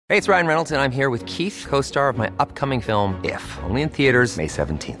Hey, it's Ryan Reynolds, and I'm here with Keith, co-star of my upcoming film, If, only in theaters May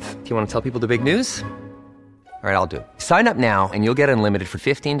 17th. Do you want to tell people the big news? All right, I'll do it. Sign up now and you'll get unlimited for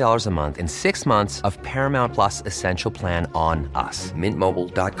 $15 a month and 6 months of Paramount Plus Essential Plan on us.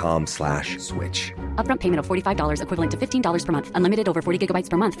 MintMobile.com/switch. Upfront payment of $45 equivalent to $15 per month. Unlimited over 40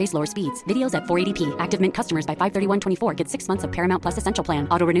 gigabytes per month. Face lower speeds. Videos at 480p. Active Mint customers by 531.24 get 6 months of Paramount Plus Essential Plan.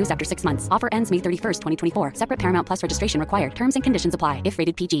 Auto renews after 6 months. Offer ends May 31st, 2024. Separate Paramount Plus registration required. Terms and conditions apply if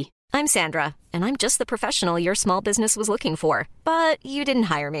rated PG. I'm Sandra, and I'm just the professional your small business was looking for. But you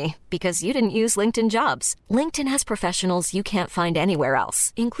didn't hire me because you didn't use LinkedIn Jobs. LinkedIn has professionals you can't find anywhere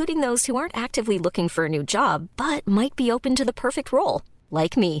else, including those who aren't actively looking for a new job, but might be open to the perfect role,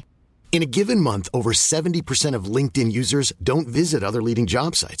 like me. In a given month, over 70% of LinkedIn users don't visit other leading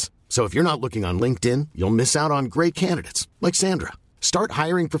job sites. So if you're not looking on LinkedIn, you'll miss out on great candidates like Sandra. Start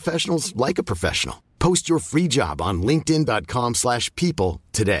hiring professionals like a professional. Post your free job on linkedin.com/people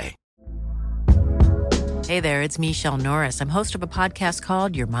today. Hey there, it's Michelle Norris. I'm host of a podcast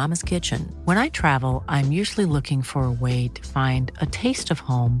called Your Mama's Kitchen. When I travel, I'm usually looking for a way to find a taste of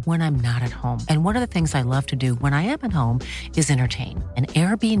home when I'm not at home. And one of the things I love to do when I am at home is entertain. And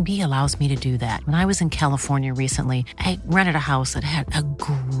Airbnb allows me to do that. When I was in California recently, I rented a house that had a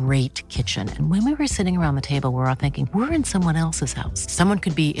great kitchen. And when we were sitting around the table, we're all thinking, we're in someone else's house. Someone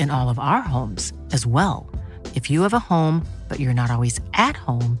could be in all of our homes as well. If you have a home, but you're not always at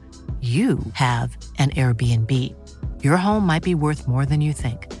home, you have an Airbnb. Your home might be worth more than you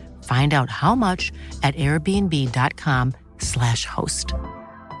think. Find out how much at airbnb.com/host.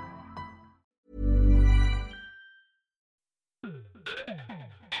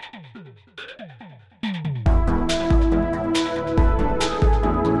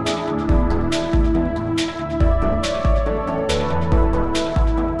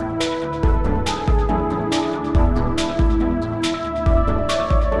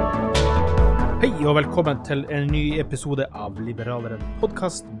 Hei og velkommen til en ny episode av Liberaleren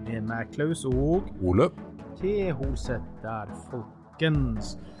podcast med meg, Klaus og Ole til Holset der,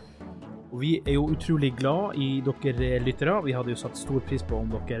 folkens. Og vi jo utrolig glad i dere lyttere. Vi hadde jo satt stor pris på om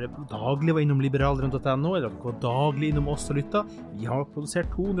dere daglig var innom liberaleren.no, eller at dere var daglig innom oss og lytta. Vi har produsert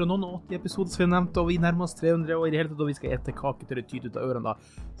 280 episoder som vi har nevnt, og vi nærmer oss 300 år i det hele tatt, og vi skal ete kake til det tyt ut av ørene da,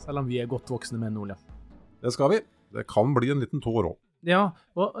 selv om vi godt voksne menn, Ole. Det skal vi. Det kan bli en liten tår også. Ja,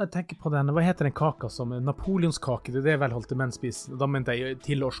 og jeg tenker på den, hva heter den kaka som Napoleonskake, det velholdte menn spiser, da mente jeg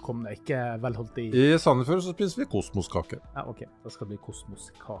tilårskomne, ikke velholdte i... I Sandefjord så spiser vi kosmoskake. Ja, ok, da skal det bli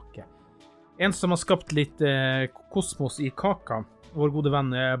kosmoskake. En som har skapt litt kosmos i kaka, vår gode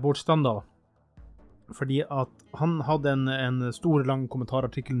venn Bård Standal, fordi at han hadde en stor, lang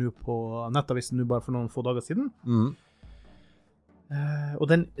kommentarartikkel nå på nettavisen nå bare for noen få dager siden. Og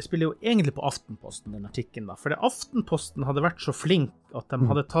den spiller jo egentlig på Aftenposten, den artikkelen da, for Aftenposten hadde vært så flink at de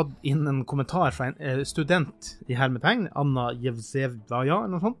hadde tatt inn en kommentar fra en student i hermetegn, Anna Jevzevdaja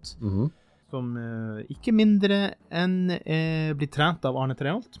eller noe sånt, som ikke mindre enn blir trent av Arne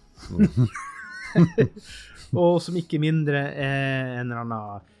Treholt, og som ikke mindre en eller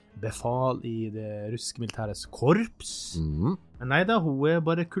annen befal i det russiske militærets korps. Men nei da, hun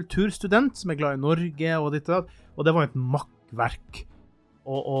bare kulturstudent som glad i Norge og ditt og datt, og det var et makkverk.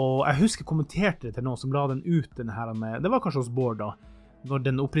 Og jeg husker jeg kommenterte det til noen som la den ut, denne her med, det var kanskje hos Bård da, når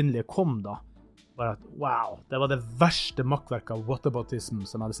den opprinnelige kom da, bare at wow, det var det verste makkverket av whataboutism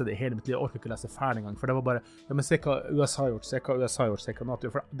som jeg hadde sett i hele mitt liv. Jeg orker ikke lese ferdig en gang, for det var bare, ja, men se hva USA har gjort, se hva USA har gjort, se hva NATO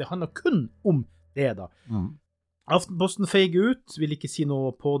gjør, for det handler kun om det da. Aftenposten feiger ut, vil ikke si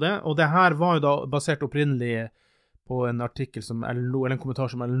noe på det, og det her var jo da basert opprinnelig på en artikkel som LNO, eller en kommentar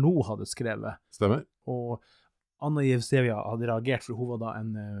som LNO hadde skrevet. Stemmer. Og Anna Jevzevia hadde reagert, for hun var da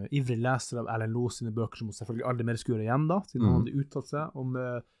en ivrig leser av LNO sine bøker, som hun selvfølgelig aldri mer skulle gjøre igjen da, siden hun hadde uttalt seg om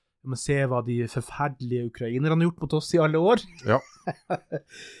å se hva de forferdelige ukrainerne har gjort mot oss i alle år. Ja.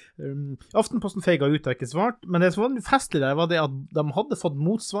 Aftenposten feiga ut, har ikke svart, men det som var festlig der var det at de hadde fått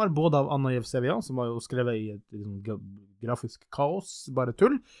motsvar både av Anna Jevzevia, som var jo skrevet i et grafisk kaos, bare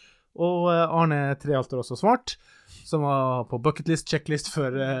tull, og Arne Treholt også svart, som var på bucketlist, checklist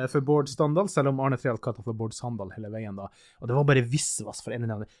for Bård Standal, selv om Arne Treholt kalte for Bård Sandal hele veien da. Og det var bare visvas for en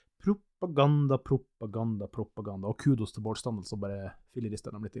eller annen. Propaganda, og kudos til Bård Standal, så bare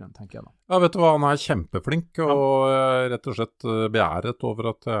fillerister dem litt, tenker jeg da. Ja, vet du hva, han kjempeflink, og rett og slett beæret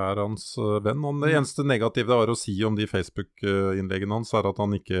over at jeg hans venn. Det eneste negative det var å si om de Facebook-innleggene hans, at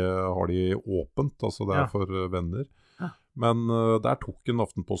han ikke har de åpent, altså det for venner. Men der tok en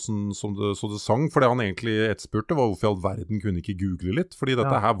Aftenposten som det sang, for det han egentlig etterspurte var hvorfor i all verden kunne ikke google litt, fordi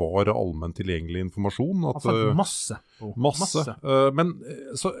dette her var allment tilgjengelig informasjon. At, masse. Men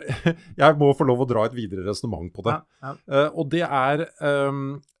så, jeg må få lov å dra et videre resonemang på det. Og det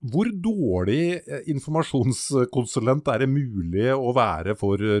hvor dårlig informasjonskonsulent er det mulig å være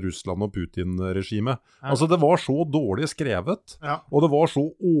for Russland og Putin-regimet? Altså det var så dårlig skrevet, og det var så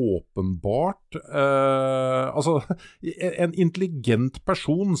åpenbart, altså en intelligent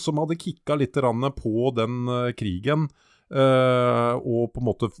person som hadde kikket litt på den krigen, og på en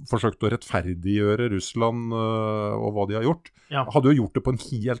måte forsøkt å rettferdiggjøre Russland og hva de har gjort, hadde jo gjort det på en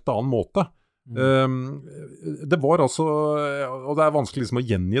helt annen måte. Det var altså, og det er vanskelig liksom å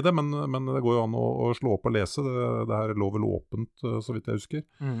gjengi det, men det går jo an å slå opp og lese, det her lå vel åpent, så vidt jeg husker.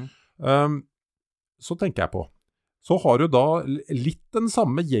 Så tenker jeg på, så har du da litt den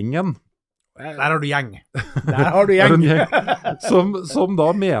samme gjengen. Der har du gjeng. som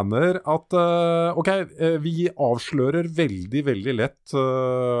da mener at vi avslører veldig, veldig lett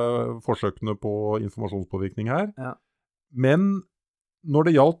forsøkene på informasjonspåvirkning her, men når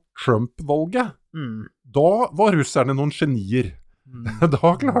det gjaldt Trump-valget, da var russerne noen genier.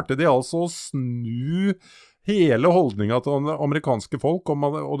 Da klarte de altså å snu hele holdningen til det amerikanske folk,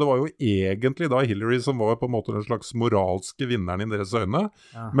 og det var jo egentlig da Hillary som var på en måte den slags moralske vinneren i deres øyne,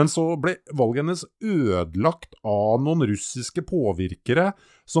 men så ble valget hennes ødelagt av noen russiske påvirkere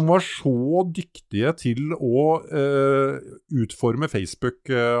som var så dyktige til å utforme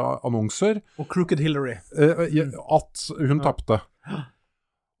Facebook-annonser og Crooked Hillary at hun tappte.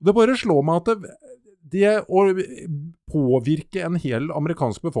 Det bare slår meg at det å påvirke en hel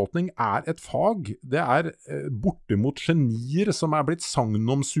amerikansk befolkning er et fag. Det er bortimot genier som er blitt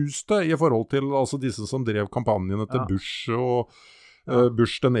sagnomsuste i forhold til altså disse som drev kampanjene til Bush og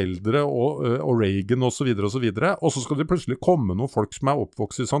Bush den eldre og Reagan og så videre og så videre. Og så skal det plutselig komme noen folk som er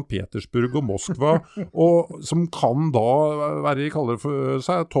oppvokst i St. Petersburg og Moskva, og som kan da være, de kaller for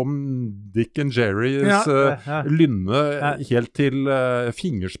seg Tom, Dick and Jerry's lynne helt til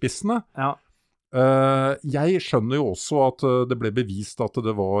fingerspissene. Jeg skjønner jo også at det ble bevist at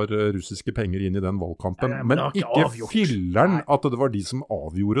det var russiske penger inn i den valgkampen, men ikke fylleren at det var de som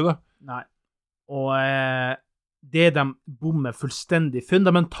avgjorde det. Nei, og det de bommer fullstendig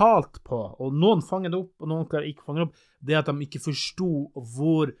fundamentalt på, og noen fanger det opp og noen kan ikke fange det opp, det at de ikke forstod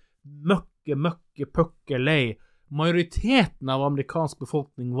hvor pøkkelei majoriteten av amerikansk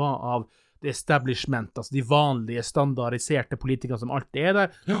befolkning var av det establishment, altså de vanlige standardiserte politikere som alltid er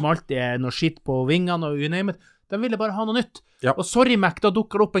der, som alltid er noe skitt på vingene og you name it. De ville bare ha noe nytt. Og sorry, Mac, da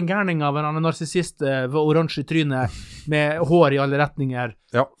dukker det opp en gærning av en narsissist oransje i trynet med hår i alle retninger.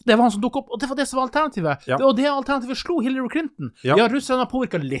 Det var han som dukket opp, og det var det som var alternativet. Og det alternativet slo Hillary Clinton. Russerne har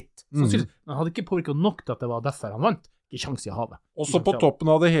påvirket litt. Men han hadde ikke påvirket nok til at det var derfor han vant. Ikke sjans i havet. Også på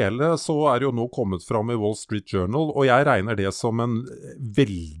toppen av det hele så er det jo nå kommet fram i Wall Street Journal, og jeg regner det som en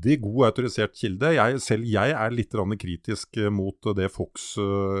veldig god autorisert kilde. Selv jeg er litt kritisk mot det Fox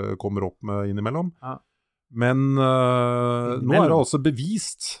kommer opp med innimellom. Men nå er det altså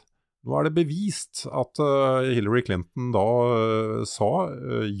bevist. Nå er det bevist at Hillary Clinton da sa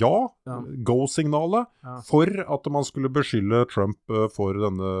go-signalet for at man skulle beskylde Trump for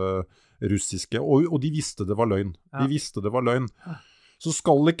denne russiske, og de visste det var løgn. De visste det var løgn. Så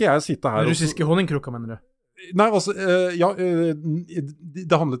skal ikke jeg sitte her russiske honningkrukker, mener du? Nei, altså,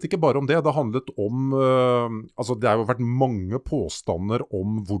 det handlet ikke bare om det. Det handlet om, altså det har jo vært mange påstander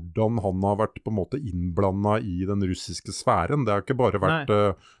om hvordan han har vært på en måte innblandet i den russiske sfæren. Det har ikke bare vært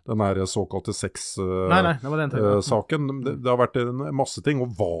den her såkalte sex-saken. Det har vært en masse ting,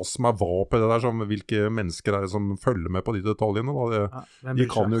 og hva som er hva på det der, som, hvilke mennesker er det som følger med på de detaljene. De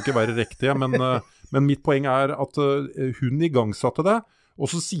kan jo ikke være riktige, men mitt poeng er at hun igangsatte det. Og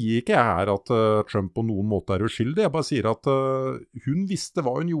så sier ikke jeg her at Trump på noen måte er uskyldig, jeg bare sier at hun visste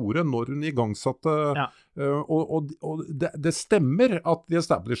hva hun gjorde når hun igangsatte, og det stemmer at The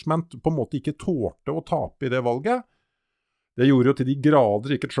Establishment på en måte ikke tålte å tape i det valget. Det gjorde jo til de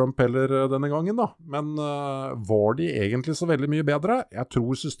grader ikke Trump heller denne gangen da, men var de egentlig så veldig mye bedre? Jeg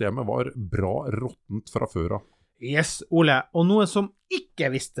tror systemet var bra råttent fra før av. Yes, Ole, og noe som ikke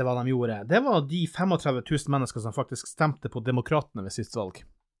visste hva de gjorde, det var de 35 000 mennesker som faktisk stemte på demokratene ved siste valg.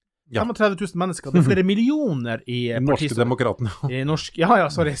 35 000 mennesker, det er flere millioner i norske demokratene. I norsk,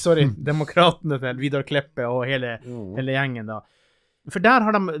 sorry, demokratene til Vidar Kleppe og hele gjengen da. For der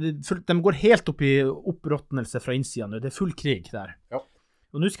har de går helt opp i oppråtnelse fra innsiden, det er full krig der.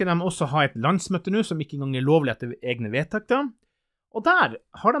 Og nå skal de også ha et landsmøte nå, som ikke engang er lovlig etter egne vedtak da. Og der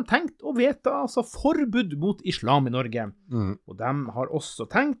har de tenkt å vedta altså forbud mot islam i Norge. Og de har også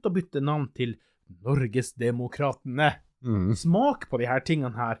tenkt å bytte navn til Norgesdemokratene. Smak på de her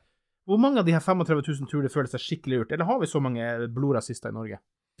tingene her. Hvor mange av de her 35 000 tror det føler seg skikkelig gjort? Eller har vi så mange blodrasister i Norge?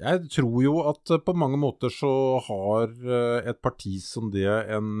 Jeg tror jo at på mange måter så har et parti som det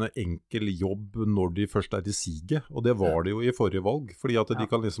en enkel jobb når de først er i siget, og det var det jo i forrige valg, fordi at de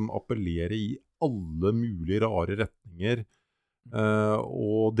kan liksom appellere i alle mulige rare retninger,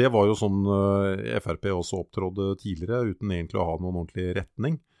 og det var jo sånn FrP også opptrådde tidligere, uten egentlig å ha noen ordentlig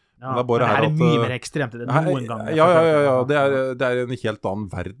retning. Ja, det her er mye mer ekstremt enn det noen gang. Ja, det er en helt annen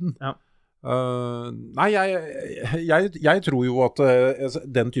verden. Ja. Nei, jeg tror jo at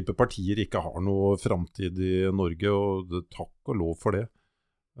den type partier ikke har noe framtid i Norge, og takk og lov for det.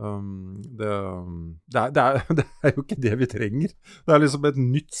 Det er jo ikke det vi trenger. Det er liksom et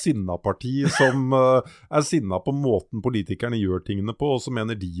nytt sinna-parti som er sinna på måten politikerne gjør tingene på, og så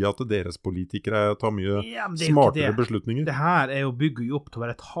mener de at deres politikere tar mye smartere beslutninger. Det her er jo bygger jo opp til å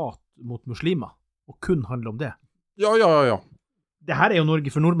være et hat mot muslimer, og kun handle om det. Ja. Det her er jo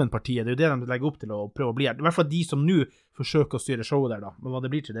Norge for nordmenn-partiet, det er jo det de legger opp til å prøve å bli her. I hvert fall de som nå forsøker å styre showet der da, men hva det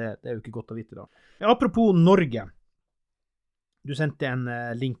blir til det er jo ikke godt å vite da. Ja, apropos Norge, du sendte en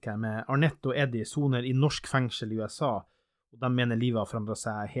link her med Arnett og Eddie soner i norsk fengsel i USA, og de mener livet har forandret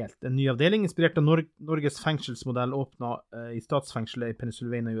seg helt. En ny avdeling inspirert av Norges fengselsmodell åpnet i statsfengselet i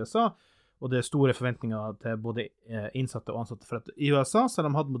Pennsylvania i USA, og det er store forventninger til både innsatte og ansatte. For at i USA så har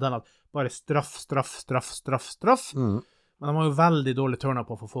de hatt modellen at bare straff. Men de har jo veldig dårlig turner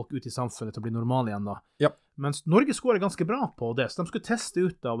på å få folk ut i samfunnet til å bli normale igjen da. Ja. Mens Norge skårer ganske bra på det, så de skulle teste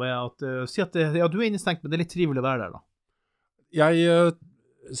ut da, ved at si at du er innestengt, men det er litt trivelig å være der da. Jeg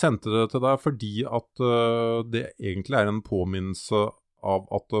sendte det til deg fordi at det egentlig er en påminnelse av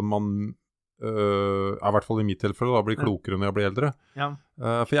at man, i hvert fall i mitt tilfelle, da blir klokere når jeg blir eldre. Ja.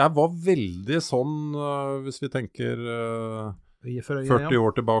 For jeg var veldig sånn, hvis vi tenker 40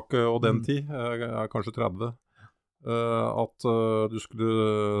 år tilbake og den tid, kanskje 30, at du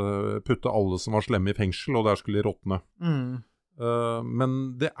skulle putte alle som var slemme i fengsel, og der skulle de råtne.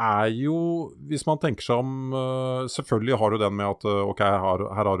 Men det er jo, hvis man tenker seg om, selvfølgelig har du den med at ok, her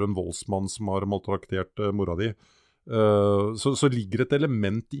har du en voldsmann som har maltraktert mora di, så ligger et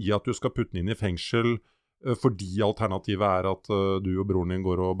element i at du skal putte den inn i fengsel fordi alternativet er at du og broren din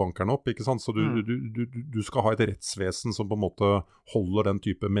går og banker den opp, ikke sant? Så du skal ha et rettsvesen som på en måte holder den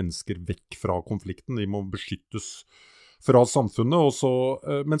type mennesker vekk fra konflikten. De må beskyttes fra samfunnet,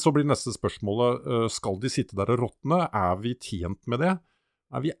 men så blir neste spørsmålet, skal de sitte der og råtne? Er vi tjent med det?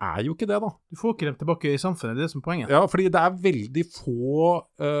 Nei, vi er jo ikke det da. Du får ikke dem tilbake i samfunnet, det er det som er poenget. Ja, fordi det er veldig få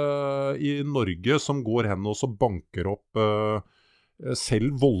i Norge som går hen og så banker opp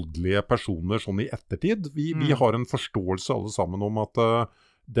selv voldelige personer sånn i ettertid. Vi har en forståelse alle sammen om at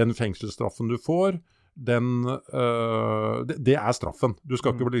den fengselsstraffen du får, det er straffen. Du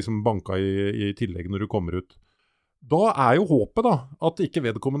skal ikke bli liksom banka i tillegg når du kommer ut. Da er jo håpet da, at ikke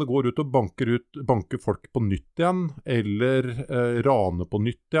vedkommende går ut og banker folk på nytt igjen, eller rane på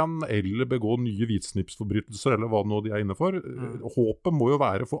nytt igjen, eller begå nye hvitsnipsforbrytelser, eller hva nå de er inne for. Håpet må jo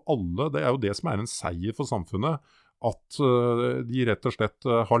være for alle, det er jo det som er en seier for samfunnet, at de rett og slett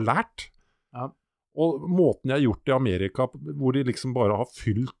har lært. Ja. Og måten jeg har gjort det i Amerika, hvor de liksom bare har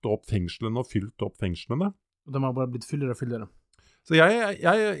fylt opp fengslene. Og de har bare blitt fyllere. Så der er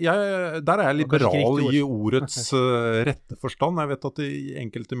jeg liberal i ordets rette forstand. Jeg vet at i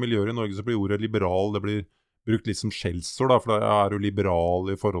enkelte miljøer i Norge så blir ordet liberal, det blir brukt litt som skjellsord da, for jeg er jo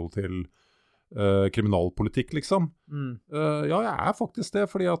liberal i forhold til kriminalpolitikk liksom. Ja, jeg er faktisk det,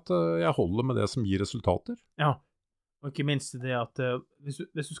 fordi at jeg holder med det som gir resultater. Ja, og ikke minst det at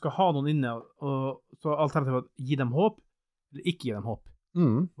hvis du skal ha noen inne, så alternativet gi dem håp, eller ikke gi dem håp.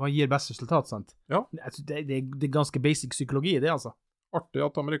 Hva gir best resultat, sant? Ja. Det er ganske basic psykologi, det altså. Artig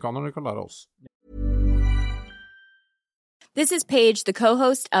at amerikanerne kan lære oss. This is Paige, the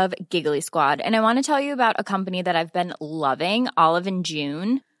co-host of Giggly Squad, and I want to tell you about a company that I've been loving, Olive &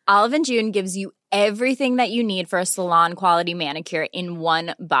 June. Olive & June gives you everything that you need for a salon-quality manicure in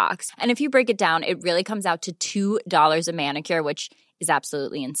one box. And if you break it down, it really comes out to $2 a manicure, which is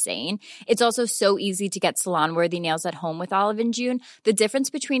absolutely insane. It's also so easy to get salon-worthy nails at home with Olive & June. The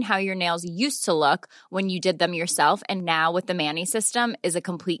difference between how your nails used to look when you did them yourself and now with the Mani system is a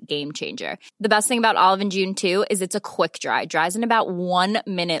complete game changer. The best thing about Olive & June, too, is it's a quick dry. Dries in about 1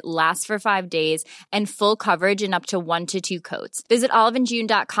 minute, lasts for 5 days, and full coverage in up to 1 to 2 coats. Visit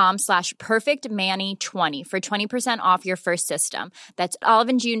oliveandjune.com/perfectmani20 for 20% off your first system. That's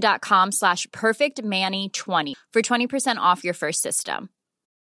oliveandjune.com/perfectmani20 for 20% off your first system.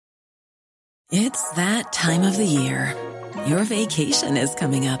 It's that time of the year. Your vacation is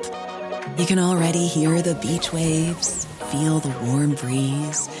coming up. You can already hear the beach waves, feel the warm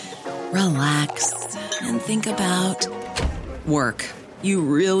breeze, relax, and think about Work. You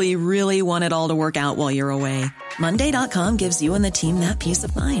really, really want it all to work out while you're away. Monday.com gives you and the team that peace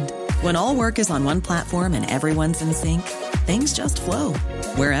of mind. When all work is on one platform and everyone's in sync, things just flow.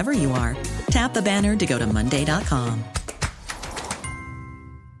 Wherever you are, tap the banner to go to Monday.com.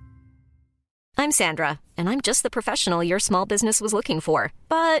 I'm Sandra, and I'm just the professional your small business was looking for.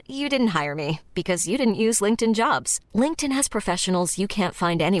 But you didn't hire me because you didn't use LinkedIn Jobs. LinkedIn has professionals you can't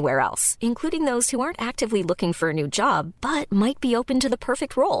find anywhere else, including those who aren't actively looking for a new job, but might be open to the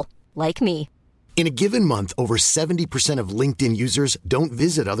perfect role, like me. In a given month, over 70% of LinkedIn users don't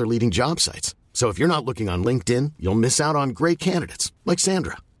visit other leading job sites. So if you're not looking on LinkedIn, you'll miss out on great candidates like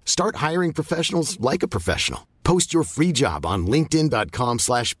Sandra. Start hiring professionals like a professional. Post your free job on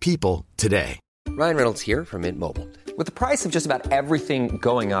linkedin.com/people today. Ryan Reynolds here from Mint Mobile. With the price of just about everything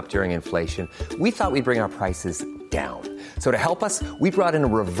going up during inflation, we thought we'd bring our prices down. So to help us, we brought in a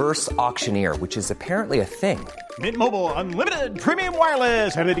reverse auctioneer, which is apparently a thing. Mint Mobile Unlimited Premium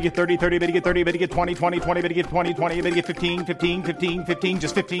Wireless. How to get 30, 30, how to get 30, how to get 20, 20, 20, how to get 20, 20, how to get 15, 15, 15, 15,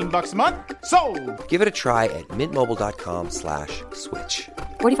 just $15 a month? Sold! Give it a try at mintmobile.com/switch.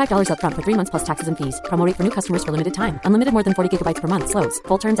 $45 up front for 3 months plus taxes and fees. Promo rate for new customers for limited time. Unlimited more than 40 gigabytes per month. Slows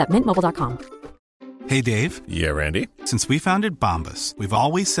full terms at mintmobile.com. Hey, Dave. Yeah, Randy. Since we founded Bombas, we've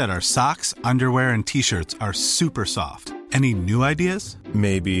always said our socks, underwear, and T-shirts are super soft. Any new ideas?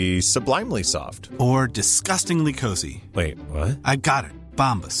 Maybe sublimely soft. Or disgustingly cozy. Wait, what? I got it.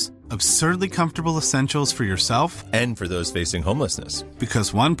 Bombas. Absurdly comfortable essentials for yourself and for those facing homelessness.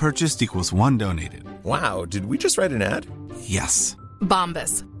 Because one purchased equals one donated. Wow, did we just write an ad? Yes.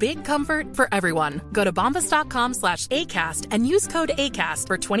 Bombas. Big comfort for everyone. Go to bombas.com/ACAST and use code ACAST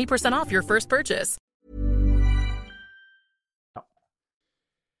for 20% off your first purchase.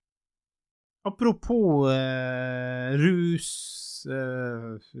 Apropos rus,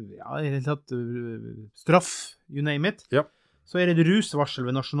 ja, i det hele tatt straff, you name it, ja. Så det rusvarsel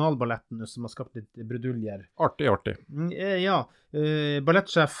ved Nasjonalballetten som har skapt litt bruduljer. Artig. Ja,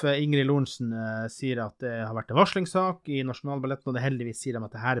 ballettsjef Ingrid Lorentzen sier at det har vært en varslingssak i Nasjonalballetten, og det heldigvis sier de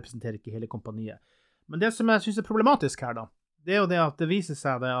at det her representerer ikke hele kompaniet. Men det som jeg synes er problematisk her da, det er jo det at det viser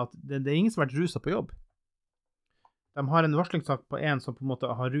seg det at det er ingen som har vært ruset på jobb. De har en varslingssak på en som på en måte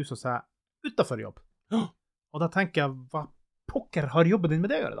har ruset seg utenfor jobb. Og da tenker jeg, hva pokker har jobben din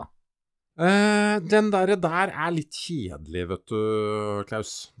med det å gjøre da? Den der er litt kjedelig, vet du,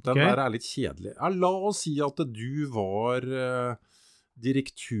 Klaus. Den der er litt kjedelig. Ja, la oss si at du var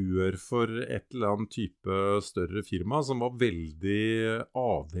direktør for et eller annet type større firma som var veldig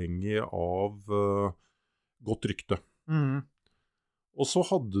avhengig av godt rykte. Og så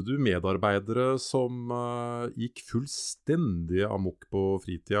hadde du medarbeidere som gikk fullstendig amok på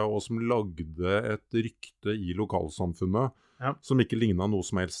fritida, og som lagde et rykte i lokalsamfunnet som ikke lignet noe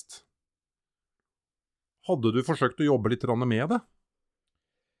som helst. Hadde du forsøkt å jobbe litt med det?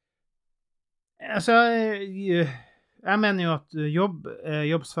 Altså, jeg mener jo at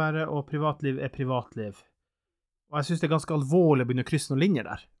jobbsfære og privatliv er privatliv. Og jeg synes det er ganske alvorlig å begynne å krysse noen linjer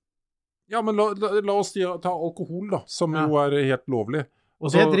der. Ja, men la oss ta alkohol da, som jo er helt lovlig.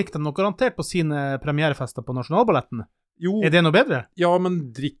 Og det drikker de nok garantert på sine premierefester på Nasjonalballetten. Jo. Er det noe bedre? Ja,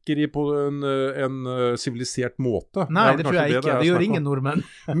 men drikker de på en sivilisert måte? Nei, det tror jeg ikke. Det gjør ingen nordmenn.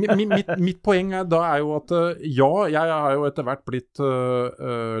 mitt poeng da er jo at, ja, jeg har jo etter hvert blitt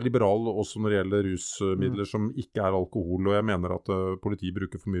liberal også når det gjelder rusmidler som ikke er alkohol, og jeg mener at politiet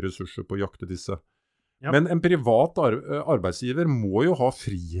bruker for mye ressurser på å jakte disse. Ja. Men en privat arbeidsgiver må jo ha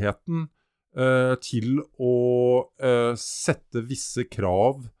friheten til å sette visse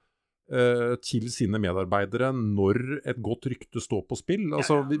krav til sine medarbeidere når et godt rykte står på spill.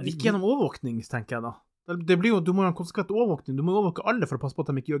 Altså, men ikke gjennom overvåkning, tenker jeg da. Det blir jo, du må ha en konsekvent overvåkning. Du må overvåke alle for å passe på at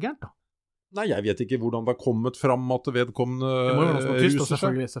de ikke gjør gærent da. Nei, jeg vet ikke hvordan det har kommet fram at vedkommende det må jo noe som er tyst,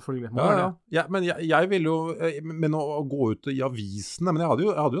 selvfølgelig. Ja, men jeg vil jo, men å gå ut i avisene, men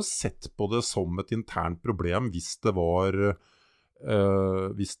jeg hadde jo sett på det som et internt problem hvis det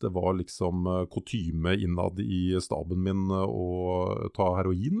var liksom kutyme innad i staben min å ta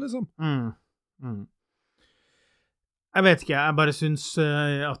heroin, liksom. Jeg vet ikke, jeg bare synes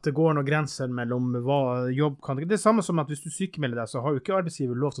at det går noen grenser mellom hva jobb kan... Det er det samme som at hvis du sykemelder deg, så har jo ikke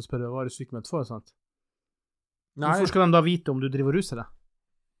arbeidsgiver lov til å spørre hva er du sykemeldt for, sant? Hvorfor skal de da vite om du driver og ruser deg?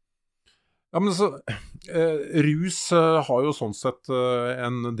 Ja, men så, rus har jo sånn sett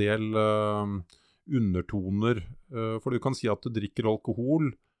en del undertoner, for du kan si at du drikker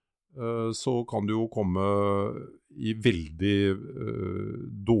alkohol, så kan du jo komme i veldig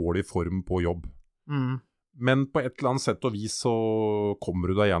dårlig form på jobb. Men på et eller annet sett og vis så kommer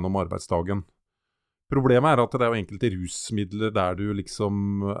du deg gjennom arbeidsdagen. Problemet er at det er jo enkelte rusmidler der du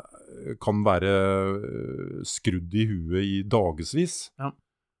liksom kan være skrudd I huet I dagesvis. Ja.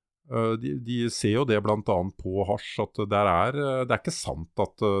 De ser jo det blant annet på hasj, at det er ikke sant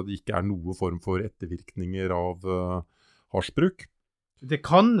at det ikke noe form for ettervirkninger av hasjbruk. Det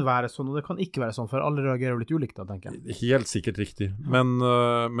kan være sånn, og det kan ikke være sånn, for alle reagerer jo litt ulikt da, tenker jeg. Helt sikkert riktig, men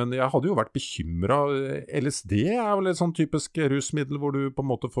jeg hadde jo vært bekymret. LSD vel et sånn typisk rusmiddel hvor du på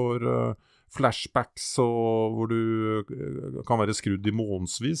en måte får flashbacks, og hvor du kan være skrudd I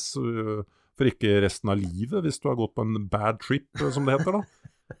månedsvis, for ikke resten av livet, hvis du har gått på en bad trip, som det heter da.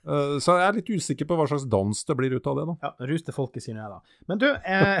 Så jeg litt usikker på hva slags dans det blir ut av det da. Ja, rus til folket sier jeg da. Men du,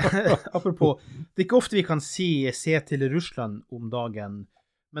 apropos, det ikke ofte vi kan se til Russland om dagen,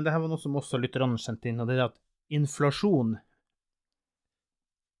 men det her var noe som også lytterne sendte inn, og det at inflasjon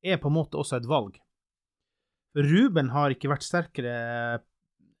på en måte også et valg. Rubelen har ikke vært sterkere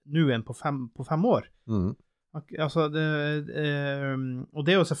nå enn på fem år. Altså, og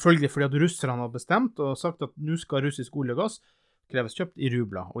det jo selvfølgelig fordi at russerne har bestemt og sagt at nå skal russisk olje og gass kreves kjøpt I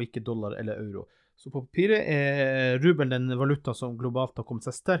rubler, og ikke dollar eller euro. Så på papiret rubelen den valuta som globalt har kommet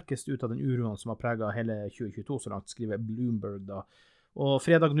seg sterkest ut av den uroen som har preget hele 2022, så langt skriver Bloomberg da. Og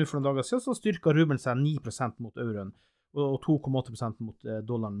fredag nå for noen dager siden så styrket rubelen seg 9% mot euroen, og 2,8% mot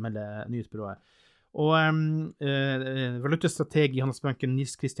dollaren, melder nyhetsbyrået. Og valutastrateg I Handelsbanken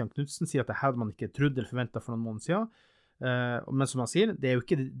Nils Christian Knudsen sier at det hadde man ikke trodd eller forventet for noen måneder siden. Men som han sier, det jo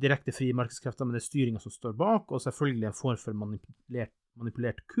ikke direkte frie markedskrefter, men det styringen som står bak, og selvfølgelig en form for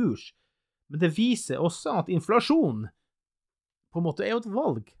manipulert kurs. Men det viser også at inflasjon på en måte jo et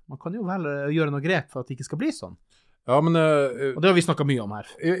valg. Man kan jo vel gjøre noe grep for at det ikke skal bli sånn. Ja, men og det har vi snakket mye om her.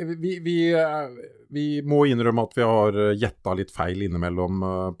 Vi må innrømme at vi har gjettet litt feil innimellom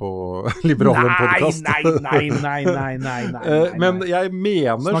på Liberalen podcast. Nei. Men jeg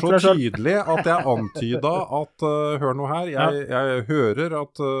mener så tydelig at jeg antydet at, hør nå her, jeg hører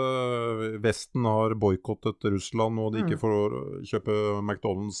at Vesten har boykottet Russland, og de ikke får kjøpe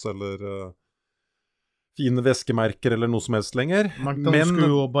McDonald's eller fine veskemerker eller noe som helst lenger. McDonald's skulle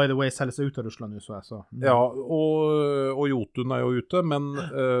jo, by the way, selge seg ut av Russland nå, så jeg så. Ja, og Jotun jo ute, men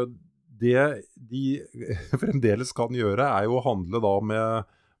det de fremdeles kan gjøre jo å handle da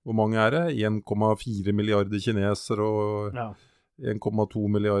med, hvor mange det? 1,4 milliarder kineser og 1,2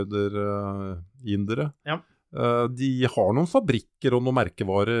 milliarder indere. Ja. De har noen fabrikker og noen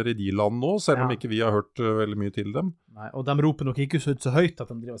merkevarer I de land nå, selv om ikke vi har hørt veldig mye til dem. Nei, og de roper nok ikke så høyt at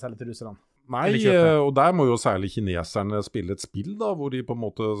de driver og selger til russerne. Nei, og der må jo særlig kineserne spille et spill da, hvor de på en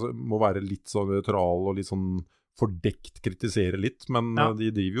måte må være litt sånn nøytrale og litt sånn fordekt kritisere litt, men de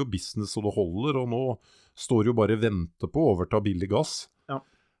driver jo business og det holder, og nå står jo bare vente på å overta billig gass. Ja.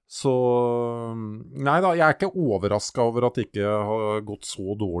 Så, nei da, jeg ikke overrasket over at det ikke har gått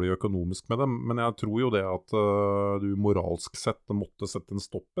så dårlig økonomisk med dem, men jeg tror jo det at du moralsk sett måtte sette en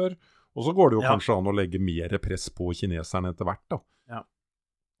stopper, og så går det jo kanskje an å legge mer press på kineserne etter hvert da. Ja.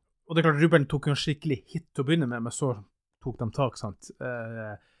 Og det klart, Rubelen tok en skikkelig hit til å begynne med, men så tok de tak, sant?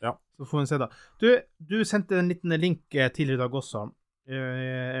 Så får vi se da. Du sendte en liten link tidligere I dag også.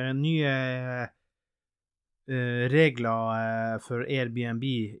 Nye regler for Airbnb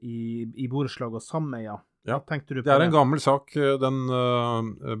I borettslag og sameier. Ja, tenkte du på det en gammel sak. Den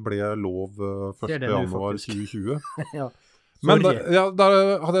ble lov 1. januar 2020. Ja. Men da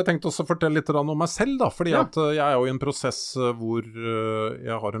hadde jeg tenkt også å fortelle litt om meg selv da, fordi at jeg jo I en prosess hvor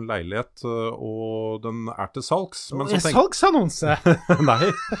jeg har en leilighet, og den til salgs. Men så salgsannonse?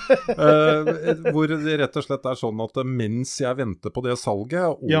 Nei, hvor det rett og slett sånn at mens jeg venter på det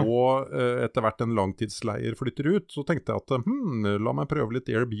salget, og etter hvert en langtidsleier flytter ut, så tenkte jeg at la meg prøve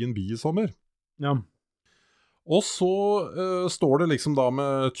litt Airbnb I sommer. Ja. Og så står det liksom da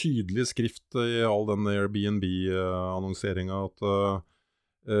med tydelig skrift I all den Airbnb-annonseringen at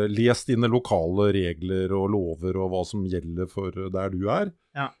les dine lokale regler og lover og hva som gjelder for der du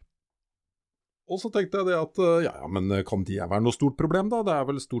Ja. Og så tenkte jeg det at, men kan det være noe stort problem da? Det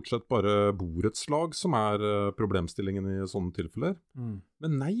vel stort sett bare borettslag som problemstillingen I sånne tilfeller.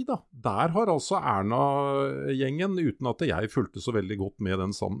 Men nei da, der har altså Erna-gjengen, uten at jeg fulgte så veldig godt med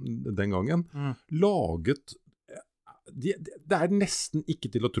den gangen, laget det nesten ikke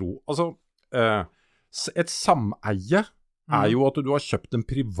til å tro. Altså, et sameie jo at du har kjøpt en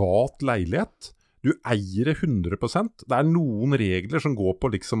privat leilighet. Du eier det 100%. Det noen regler som går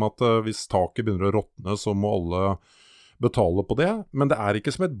på liksom at hvis taket begynner å råtne, så må alle betale på det, men det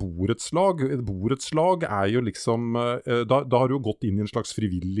ikke som et borettslag. Et borettslag jo liksom, da har du jo gått inn I en slags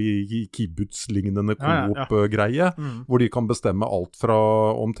frivillig kibbutz-lignende coop-greie, hvor de kan bestemme alt fra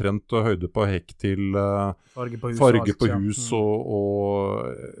omtrent høyde på hekk til farge på hus og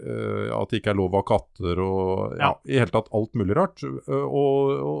at det ikke lov av katter, og I hele tatt alt mulig rart.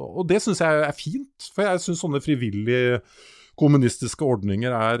 Og det synes jeg fint, for jeg synes sånne frivillige kommunistiske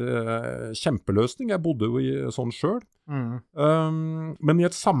ordninger kjempeløsning. Jeg bodde jo I sånn selv. Men I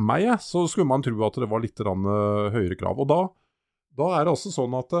et sameie så skulle man tro at det var litt høyere krav. Og da det også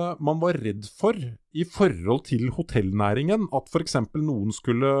sånn at man var redd for, I forhold til hotellnæringen, at for eksempel noen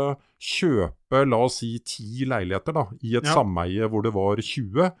skulle kjøpe, la oss si 10 leiligheter da, I et sameie hvor det var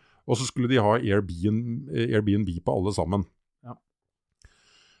 20, og så skulle de ha Airbnb på alle sammen.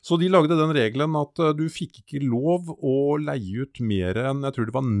 Så de lagde den regelen at du fikk ikke lov å leie ut mer enn, jeg tror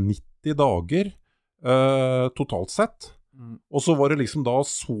det var 90 dager totalt sett. Og så var det liksom da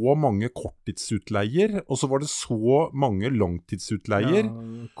så mange korttidsutleier, og så var det så mange langtidsutleier.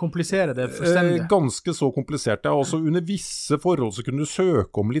 Kompliserer det forstendig. Ganske så komplisert, Og så under visse forhold så kunne du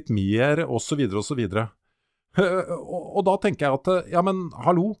søke om litt mer, og så videre og så videre. Og da tenker jeg at, ja men,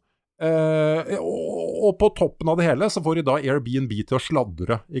 hallo, og på toppen av det hele så får de da Airbnb til å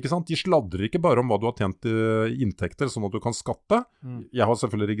sladre, ikke sant? De sladrer ikke bare om hva du har tjent inntekter sånn at du kan skatte. Jeg har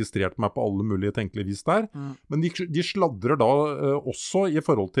selvfølgelig registrert meg på alle mulige tenkelige vis der, men de sladrer da også I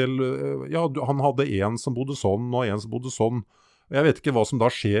forhold til, ja, han hadde en som bodde sånn og en som bodde sånn. Jeg vet ikke hva som da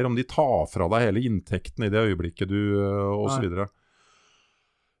skjer om de tar fra deg hele inntekten I det øyeblikket du, og så videre.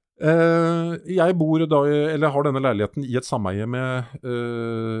 Jeg bor da, eller har denne leiligheten I et sameie med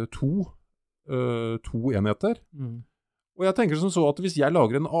to enheter. Og jeg tenker som så at hvis jeg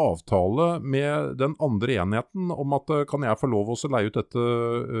lager en avtale med den andre enheten om at kan jeg få lov å leie ut dette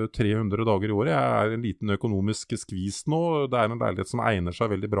 300 dager I året, jeg en liten økonomisk skvis nå, det en leilighet som egner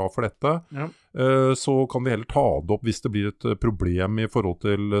seg veldig bra for dette, så kan vi heller ta det opp hvis det blir et problem I forhold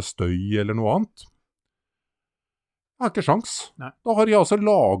til støy eller noe annet. Jeg har ikke sjans. Da har jeg altså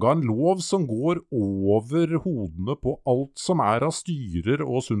laget en lov som går over hodene på alt som av styrer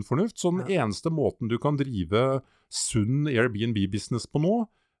og sunn fornuft. Så den eneste måten du kan drive sunn Airbnb-business på nå,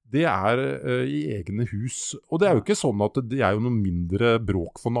 det I egne hus. Og det jo ikke sånn at det jo noe mindre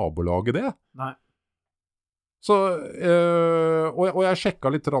bråk for nabolaget det. Nei. Så, og jeg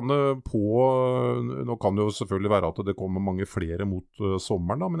sjekket litt på, nå kan det jo selvfølgelig være at det kommer mange flere mot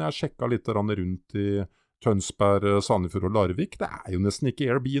sommeren da, men jeg sjekket litt rundt I Tønsberg, Sandefjord og Larvik, det jo nesten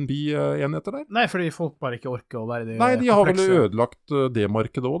ikke Airbnb-enheter der. Nei, fordi folk bare ikke orker å være det. Nei, de har vel ødelagt det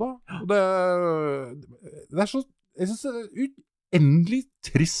markedet også da. Og det så, jeg synes det uendelig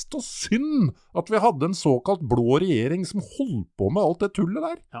trist og synd at vi hadde en såkalt blå regjering som holdt på med alt det tullet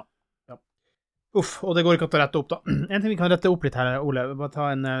der. Ja. Uff, og det går ikke å rette opp da. En ting vi kan rette opp litt her, Ole, bare ta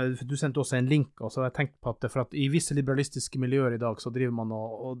du sendte også en link, og så har jeg tenkt på at for at I visse liberalistiske miljøer I dag så driver man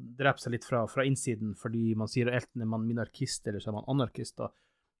og dreper seg litt fra innsiden, fordi man sier enten man minarkist eller så man anarkist da.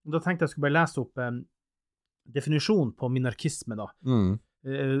 Og da tenkte jeg skulle bare lese opp definisjon på minarkisme da.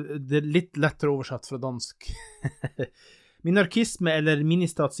 Det litt lettere oversatt fra dansk. Minarkisme eller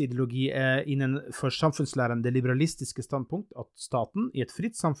ministatsideologi innenfor samfunnslæren det liberalistiske standpunkt at staten I et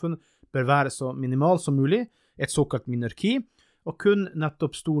fritt samfunn bør være så minimal som mulig, et såkalt minarki, og kun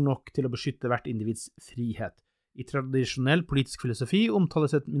nettopp stor nok til å beskytte hvert individs frihet. I tradisjonell politisk filosofi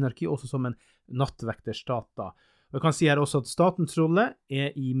omtales et minarki også som en nattvekterstat. Og jeg kan si her også at statens rolle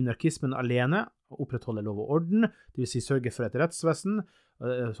I minarkismen alene å opprettholde lov og orden, det vil si sørge for et rettsvesen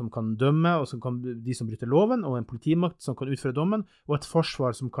som kan dømme, og som kan, de som bryter loven, og en politimakt som kan utføre dommen, og et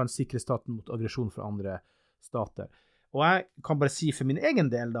forsvar som kan sikre staten mot aggresjon fra andre stater. Og jeg kan bare si for min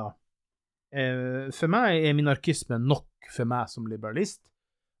egen del da, for meg minarkisme nok for meg som liberalist.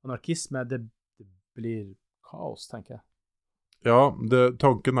 Anarkisme, det blir kaos, tenker jeg. Ja,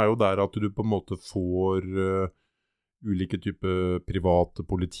 tanken jo der at du på en måte får ulike typer private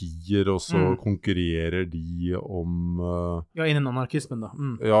politier, og så konkurrerer de om... ja, innen anarkismen da.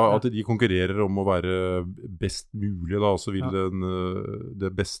 Ja, at de konkurrerer om å være best mulig da, så vil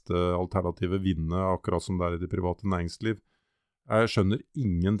det beste alternativet vinne, akkurat som det I det private næringsliv. Jeg skjønner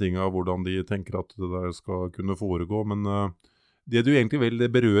ingenting av hvordan de tenker at det der skal kunne foregå, men det du egentlig vel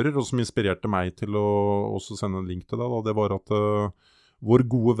berører, og som inspirerte meg til å også sende en link til deg, da, det var at vår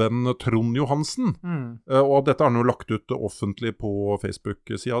gode venn Trond Johansen, og dette har han jo lagt ut offentlig på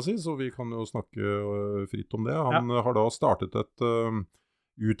Facebook-siden sin, så vi kan jo snakke fritt om det. Han har da startet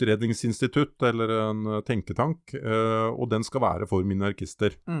utredningsinstitutt eller en tenketank, og den skal være for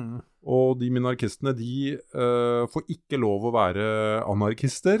minarkister. Og de minarkistene, de får ikke lov å være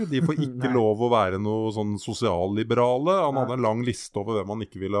anarkister, de får ikke lov å være noe sånn sosialliberale. Han hadde en lang liste over hvem han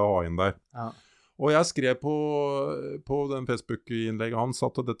ikke ville ha inn der. Og jeg skrev på den Facebook-innlegget hans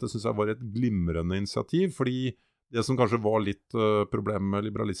at dette synes jeg var et glimrende initiativ, fordi det som kanskje var litt problem med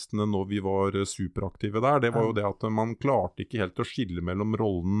liberalistene når vi var superaktive der, det var jo det at man klarte ikke helt å skille mellom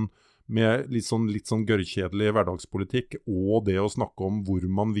rollen med litt sånn gørrkjedelig hverdagspolitikk og det å snakke om hvor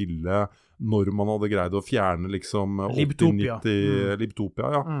man ville når man hadde greid å fjerne liksom 80-90 Libtopia,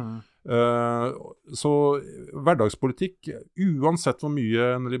 ja. Så hverdagspolitikk, uansett hvor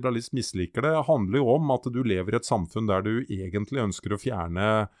mye en liberalist misliker det, handler jo om at du lever i et samfunn der du egentlig ønsker å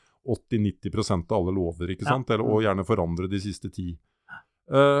fjerne 80-90% av alle lover, ikke sant? Og gjerne forandre de siste 10.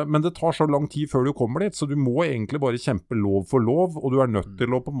 Men det tar så lang tid før du kommer dit, så du må egentlig bare kjempe lov for lov, og du er nødt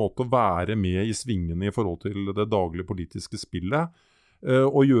til å på en måte være med i svingene i forhold til det daglige politiske spillet,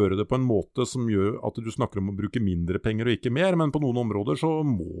 og gjøre det på en måte som gjør at du snakker om å bruke mindre penger og ikke mer, men på noen områder så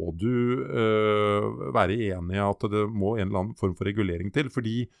må du være enig i at det må en eller annen form for regulering til,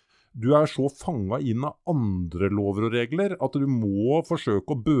 fordi du er så fanget inn av andre lover og regler at du må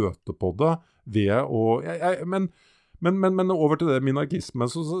forsøke å bøte på det ved å... Men over til det minarkisme,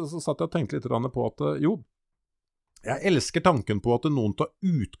 så satt jeg og tenkte litt på at jeg elsker tanken på at noen tar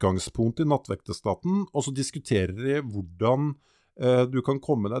utgangspunkt i nattvektestaten, og så diskuterer de hvordan du kan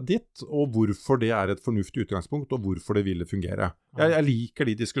komme deg dit, og hvorfor det er et fornuftig utgangspunkt, og hvorfor det ville fungere. Jeg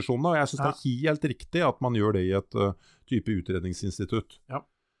liker de diskusjonene, og jeg synes det er helt riktig at man gjør det i et type utredningsinstitutt. Ja.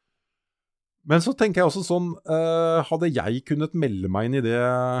 Men så tenker jeg også sånn, hadde jeg kunnet melde meg inn i det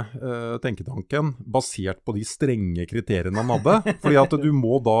tenketanken, basert på de strenge kriteriene han hadde, fordi at du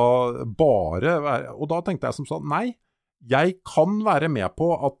må da bare være, og da tenkte jeg som sånn, nei, jeg kan være med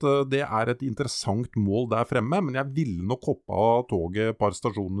på at det er et interessant mål der fremme, men jeg ville nok hoppe av toget et par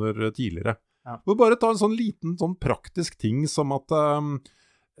stasjoner tidligere. Og bare ta en sånn liten sånn praktisk ting som at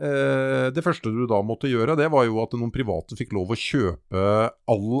det første du da måtte gjøre, det var jo at noen private fikk lov å kjøpe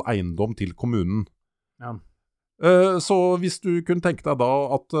all eiendom til kommunen. Ja. Så hvis du kunne tenke deg da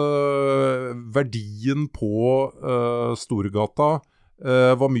at verdien på Storgata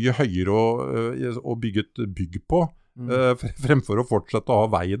var mye høyere å bygge et bygg på, fremfor å fortsette å ha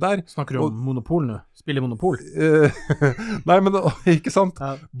vei der. Snakker du om monopol nå? Spiller monopol? Nei, men ikke sant?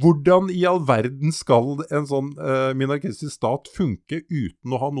 Ja. Hvordan i all verden skal en sånn minarkistisk stat funke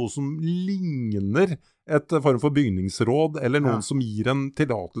uten å ha noe som ligner et form for bygningsråd, eller noen som gir en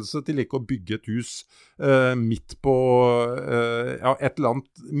tillatelse til ikke å bygge et hus midt på et eller annet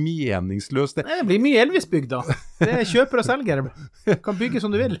meningsløst. Det blir mye Elvis-bygd da. Det er kjøper og selger. Kan bygge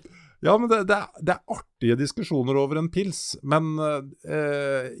som du vil. Ja, men det er artige diskusjoner over en pils, men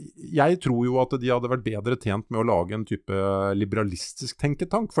jeg tror jo at de hadde vært bedre tjent med å lage en type liberalistisk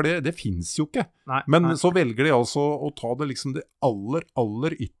tenketank, for det finnes jo ikke. Men så velger de altså å ta det liksom det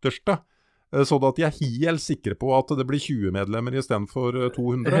aller ytterste, så at de er helt sikre på at det blir 20 medlemmer i stedet for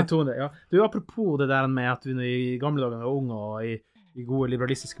 200. 200, ja. Du, apropos det der med at vi i gamle dager var unge og i gode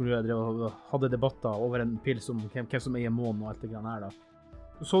liberalistiske miljøer hadde debatter over en pils om hvem som eier månen og alt det grann her da.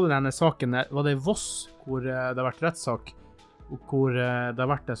 Så du denne saken, var det i Voss, hvor det har vært rettssak, hvor det har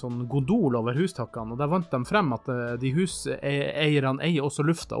vært en sånn gondol over hustakkene, og der vant de frem at de huseierne eier også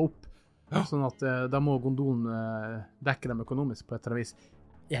lufta opp, sånn at da må gondolen dekke dem økonomisk på et eller annet vis.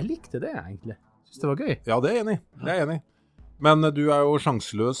 Jeg likte det egentlig. Jeg synes det var gøy. Ja, det er jeg enig. Men du er jo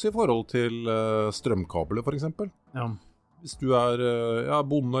sjanseløs i forhold til strømkabler, for eksempel. Ja. Hvis du er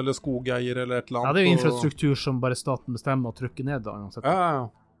bonde eller skogeier eller et eller annet. Ja, det er jo infrastruktur som bare staten bestemmer å trykke ned da.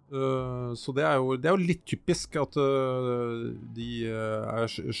 Så det er jo litt typisk at de er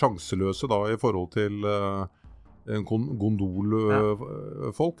sjanseløse da i forhold til en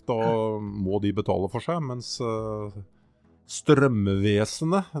gondolfolk. Da må de betale for seg, mens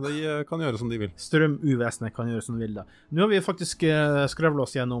strømvesenet, de kan gjøre som de vil. Strømuvesenet kan gjøre som de vil da. Nå har vi faktisk skrøvlet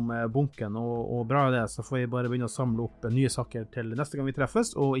oss gjennom bunken, og bra er det, så får vi bare begynne å samle opp nye saker til neste gang vi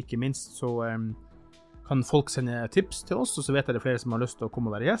treffes, og ikke minst så kan folk sende tips til oss, og så vet jeg det flere som har lyst til å komme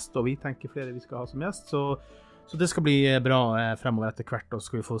og være gjest, og vi tenker flere vi skal ha som gjest, så det skal bli bra fremover etter hvert, og så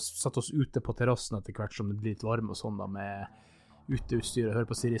skal vi få satt oss ute på terrassen etter hvert som det blir litt varme og sånn da, med uteutstyret, høre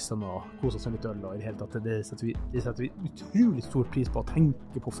på Sirissene og kose oss med litt øl, og i det hele tatt, det setter vi utrolig stor pris på å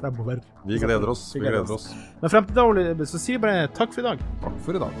tenke på fremover. Vi gleder oss. Men frem til da, Ole, så sier vi bare takk for i dag. Takk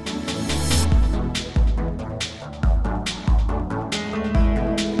for i dag.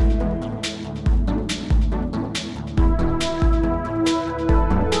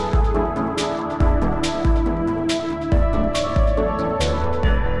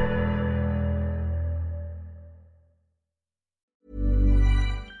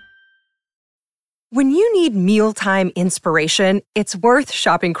 When you need mealtime inspiration, it's worth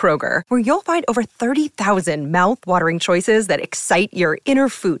shopping Kroger, where you'll find over 30,000 mouth-watering choices that excite your inner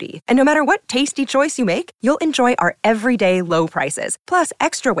foodie. And no matter what tasty choice you make, you'll enjoy our everyday low prices, plus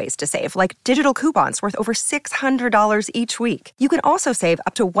extra ways to save, like digital coupons worth over $600 each week. You can also save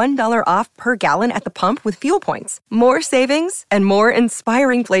up to $1 off per gallon at the pump with fuel points. More savings and more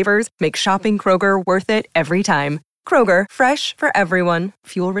inspiring flavors make shopping Kroger worth it every time. Kroger, fresh for everyone.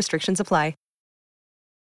 Fuel restrictions apply.